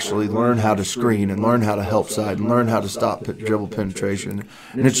can actually learn how to screen and learn how to help side and learn how to stop dribble penetration.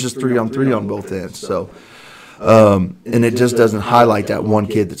 And it's just 3-on-3 on both ends. So, and it just doesn't highlight that one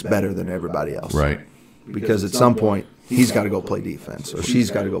kid that's better than everybody else. Right. Because at some point, he's got to go play defense or she's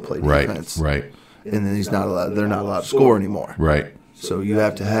got to go play defense. Right. And then they're not allowed to score anymore. Right. So you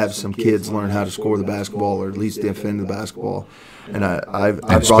have to have some kids learn how to score the basketball or at least defend the basketball. And I've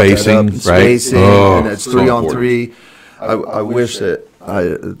brought spacing, that up. Spacing, and it's 3-on-3. So I wish that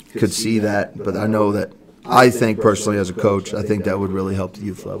I could see that, but I know that I think personally as a coach, I think that would really help the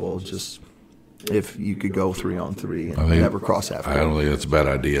youth level. Just if you could go 3-on-3 and never cross half court. I don't think that's a bad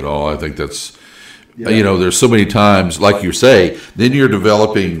idea at all. I think that's, there's so many times, like you say, then you're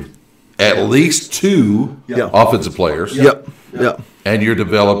developing at least 2 offensive players. Yep. And you're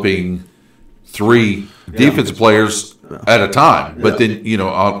developing 3 defensive players at a time. But then,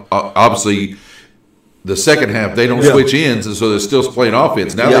 obviously the second half, they don't switch ends, and so they're still playing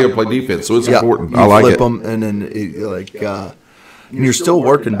offense. Now they're going to play defense, so it's important. I like flip it. Them, and then you're still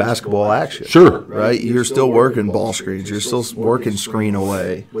working basketball action. Sure. Right? You're still working ball screens. You're still working screen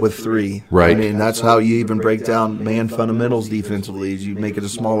away with 3. Right. I mean, that's how you even break down man fundamentals defensively. Is you make it a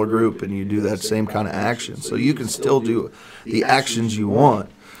smaller group, and you do that same kind of action. So you can still do the actions you want.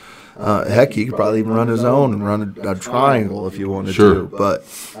 Heck, you could probably even run a zone and run a triangle if you wanted to. But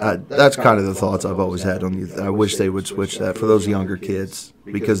that's kind of the thoughts I've always had on youth. I wish they would switch that for those younger kids,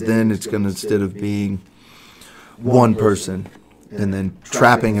 because then it's going to, instead of being one person and then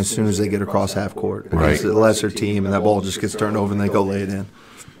trapping as soon as they get across half court against a lesser team and that ball just gets turned over and they go lay it in,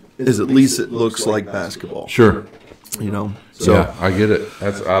 is at least it looks like basketball. Sure. So yeah, I get it.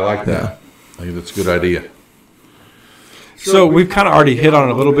 I like that. I think that's a good idea. So we've kind of already hit on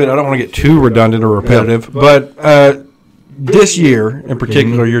it a little bit. I don't want to get too redundant or repetitive, but this year in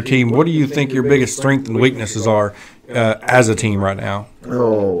particular, your team, what do you think your biggest strengths and weaknesses are as a team right now?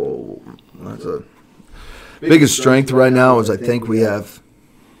 Oh, that's a biggest strength right now is I think we have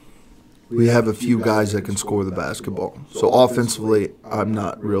a few guys that can score the basketball. So offensively, I'm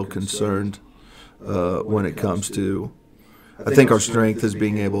not real concerned when it comes to. I think our strength is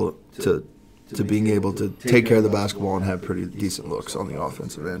being able to take care of the basketball and have pretty decent looks on the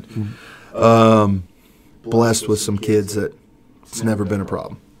offensive end. Blessed with some kids that it's never been a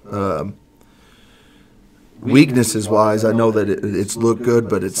problem. Weaknesses-wise, I know that it's looked good,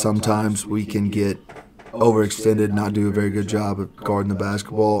 but it's sometimes we can get overextended, not do a very good job of guarding the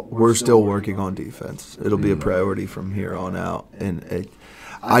basketball. We're still working on defense. It'll be a priority from here on out. And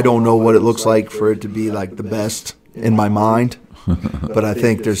I don't know what it looks like for it to be like the best in my mind. But I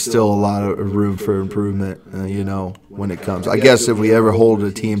think there's still a lot of room for improvement, when it comes. I guess if we ever hold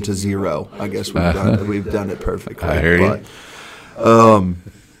a team to 0, I guess we've done it perfectly. I hear you.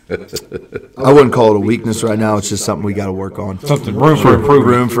 I wouldn't call it a weakness right now. It's just something we got to work on. Room for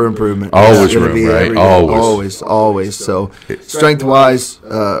improvement. Always room, right? Always. So strength-wise,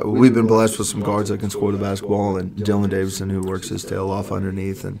 we've been blessed with some guards that can score the basketball, and Dylan Davison, who works his tail off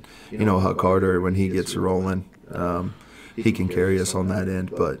underneath, and Huck Carter, when he gets rolling. He can carry us on that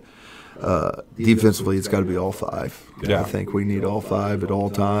end, but defensively, it's got to be all 5. Yeah. I think we need all 5 at all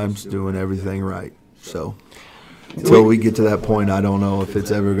times, doing everything right. So until we get to that point, I don't know if it's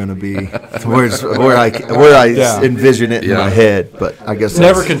ever going to be where I envision it in my head. But I guess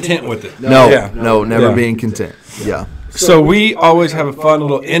never content with it. Never being content. Yeah. So we always have a fun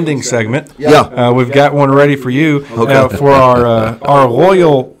little ending segment. Yeah. We've got one ready for you. Okay. For our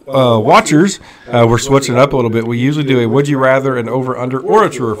loyal watchers, we're switching it up a little bit. We usually do a would you rather, an over under, or a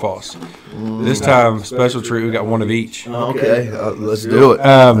true or false. This time, special treat, we got one of each. Okay, let's do it.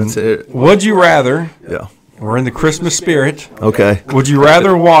 Let's hear it. Would you rather? Yeah. We're in the Christmas spirit. Okay. Would you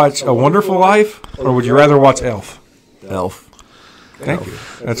rather watch A Wonderful Life, or would you rather watch Elf? Elf. Thank you.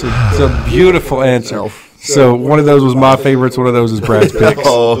 That's a beautiful answer. Elf. So one of those was my favorites. One of those is Brad's picks.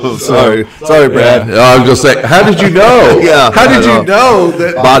 Oh, sorry, Brad. I was going to say, how did you know? Yeah. How did you know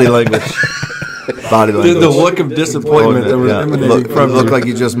that? Body language. body language. The look of disappointment that was emanating from you. Looked like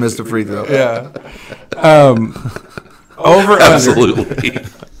you just missed a free throw. Yeah. Over under. Absolutely.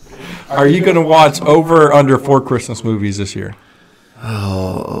 Are you going to watch over or under 4 Christmas movies this year?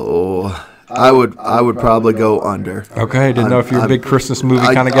 Oh, I would probably go under. Okay, didn't know if you're a big Christmas movie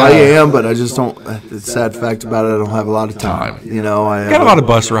kind of guy. I am, but I just don't. The sad fact about it, I don't have a lot of time. You know, I got a lot of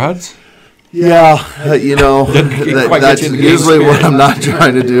bus rides. Yeah, you know, that's usually what I'm not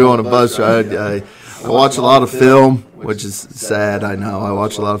trying to do on a bus ride. I watch a lot of film, which is sad. I know. I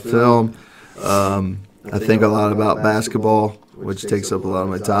watch a lot of film. I think a lot about basketball, which takes up a lot of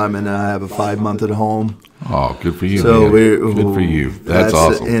my time, and I have a 5-month at home. Oh, good for you. So good for you. That's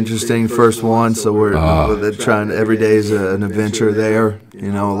awesome. Interesting. First one. So we're trying. Every day is an adventure there.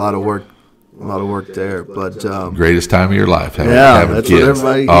 You know, a lot of work there. But greatest time of your life. Having that's kids.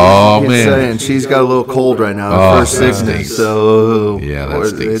 What everybody keeps saying. She's got a little cold right now. First sickness. So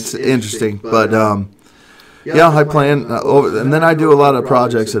it's interesting. But yeah, I plan, and then I do a lot of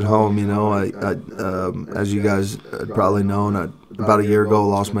projects at home. You know, I as you guys had probably known, about a year ago,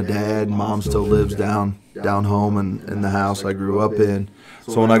 lost my dad. Mom still lives down home in the house I grew up in.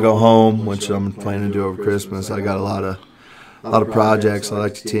 So when I go home, which I'm planning to do over Christmas, I got a lot of projects. I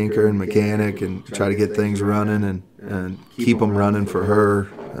like to tinker and mechanic and try to get things running and keep them running for her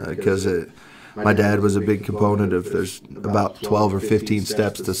because my dad was a big component of there's about 12 or 15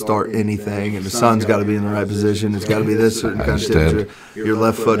 steps to start anything, and the sun's got to be in the right position. It's got to be this certain kind of temperature. Your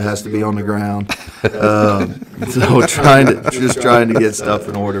left foot has to be on the ground. So trying to get stuff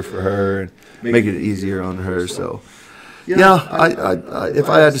in order for her and make it easier on her. So yeah, I if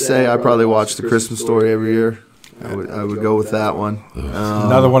I had to say, I probably watch The Christmas Story every year. I would go with that one.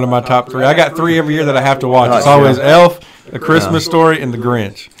 Another one of my top 3. I got 3 every year that I have to watch. It's always Elf, The Christmas Story, and The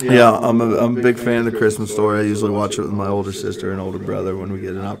Grinch. Yeah, I'm a big fan of The Christmas Story. I usually watch it with my older sister and older brother when we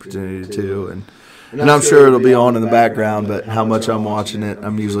get an opportunity to. And I'm sure it'll be on in the background, but how much I'm watching it,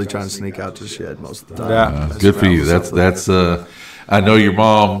 I'm usually trying to sneak out to the shed most of the time. Yeah, good for you. That's I know your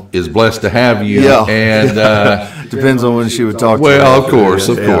mom is blessed to have you. Yeah. And depends on when she would talk to well, me. of course.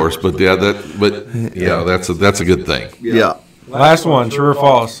 But that's a good thing. Yeah. Last one, true or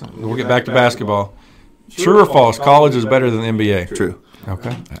false? We'll get back to basketball. True or false? College is better than the NBA. True.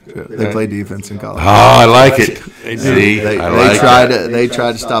 Okay. They play defense in college. Oh, I like it. They do. See, They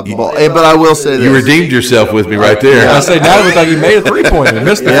try to stop the ball. Hey, but I will say this. You redeemed yourself with me right there. I say now it looks like you made a 3-pointer.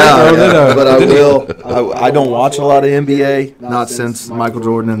 Missed the free throw. But I will. I don't watch a lot of NBA. Not since Michael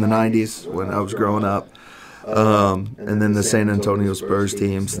Jordan in the '90s when I was growing up. And then the San Antonio Spurs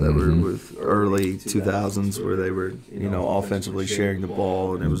teams that were with early 2000s where they were, offensively sharing the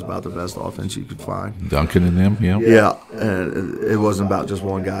ball, and it was about the best offense you could find. Duncan and them, yeah. Yeah, and it wasn't about just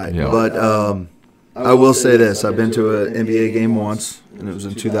one guy. Yeah. But I will say this. I've been to an NBA game once, and it was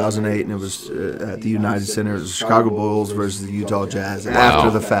in 2008, and it was at the United Center. It was the Chicago Bulls versus the Utah Jazz after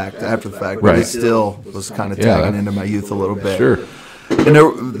the fact. But Right. it still was kind of tagging into my youth a little bit. Sure.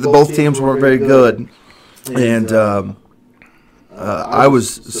 And both teams weren't very good. And I was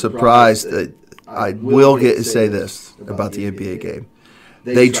surprised that I will say this about the NBA game.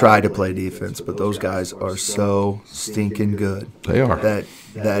 They try to play defense, but those guys are so stinking good. They are.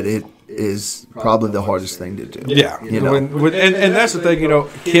 That it is probably the hardest thing to do. Yeah. And that's the thing,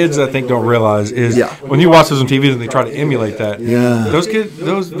 kids I think don't realize is when you watch those on TV and they try to emulate that. Yeah. Those kids,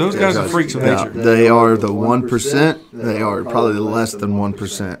 those guys are freaks of nature. They are the 1%. They are probably less than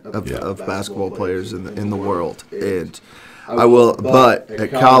 1% of basketball players in the world. And but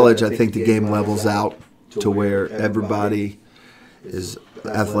at college, I think the game levels out to where everybody is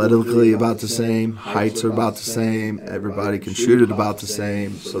athletically about the same, heights are about the same, everybody can shoot it about the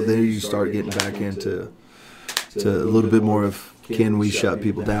same. So then you start getting back into a little bit more of, can we shut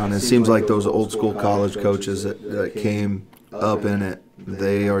people down? And it seems like those old school college coaches that came up in it,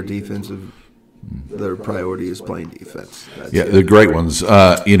 they are defensive. Their priority is playing defense. The great ones.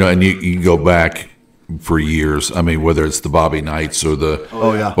 And you go back for years. I mean, whether it's the Bobby Knights or the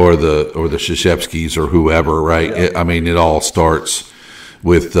or the Krzyzewskis or whoever, right? Yeah. It all starts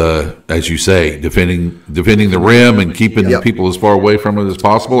with, as you say, defending the rim and keeping people as far away from it as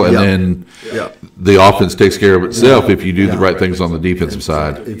possible, and then the offense takes care of itself if you do the right things on the defensive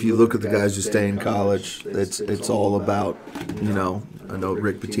side. If you look at the guys who stay in college, it's all about, I know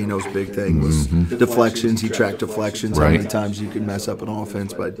Rick Pitino's big thing was deflections. He tracked deflections, how many times you can mess up an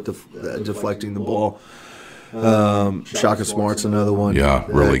offense by deflecting the ball. Shaka Smart's another one. Yeah,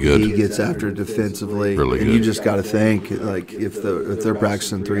 really good. He gets after it defensively. Really and good. You just got to think, like, if they're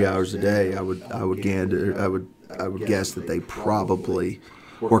practicing 3 hours a day, I would guess that they probably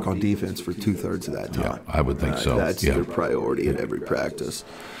work on defense for 2/3 of that time. I would think so. That's their priority at every practice.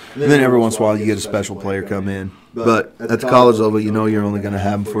 And then every once in a while you get a special player come in. But at the college level, you're only going to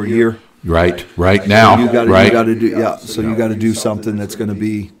have them for a year. Right now. You got to do So you got to do something that's going to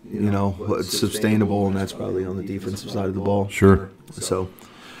be sustainable, and that's probably on the defensive side of the ball. Sure. So.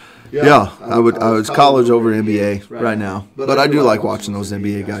 Yeah, I was college over NBA right now, but I do like watching those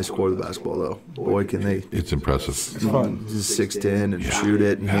NBA guys score the basketball. Though, boy, can they! It's impressive. It's fun. Just 6'10" and shoot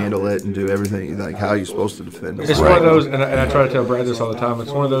it and handle it and do everything like how you're supposed to defend. It's one of those, and I try to tell Brad this all the time.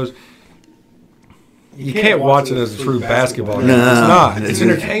 It's one of those. You can't watch it as a true basketball game. It's not. It's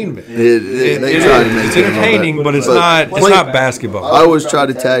entertainment. It's entertaining, but it's not. It's not basketball. I always try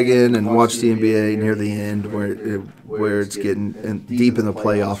to tag in and watch the NBA near the end, where it's getting deep in the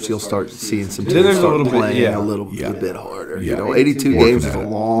playoffs. You'll start seeing some teams start playing a little bit harder. 82 games is a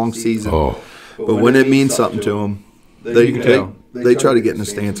long season, but when it means something to them, they try to get in the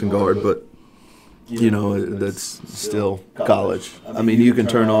stance and guard, but. That's still college. I mean, you can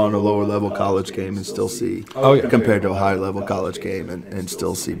turn on a lower level college game and still see, compared to a high level college game, and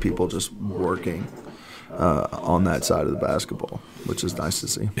still see people just working on that side of the basketball, which is nice to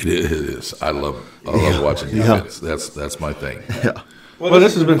see. It is. I love watching defense. That's my thing. Yeah. Well,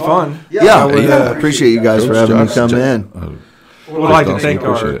 this has been fun. I appreciate you guys for having me come in. We'd like to thank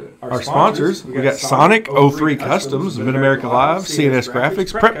our sponsors. We got Sonic 03 Customs, Mid-America Live, CNS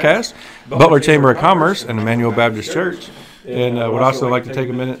Graphics, Prepcast, Butler Chamber of Commerce, and Emmanuel Baptist Church. And would also like to take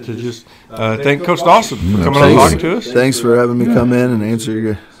a minute to just thank Coach Dawson for coming on and talking to us. Thanks for having me come in and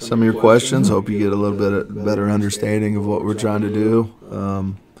answer some of your questions. Hope you get a little bit better understanding of what we're trying to do.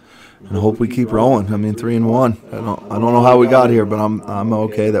 And I hope we keep rolling. I mean, 3-1. I don't know how we got here, but I'm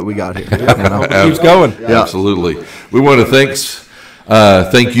okay that we got here. Keeps going. Yeah. Absolutely. We want to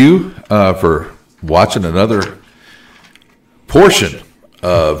thank you for watching another portion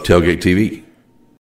of Tailgate TV.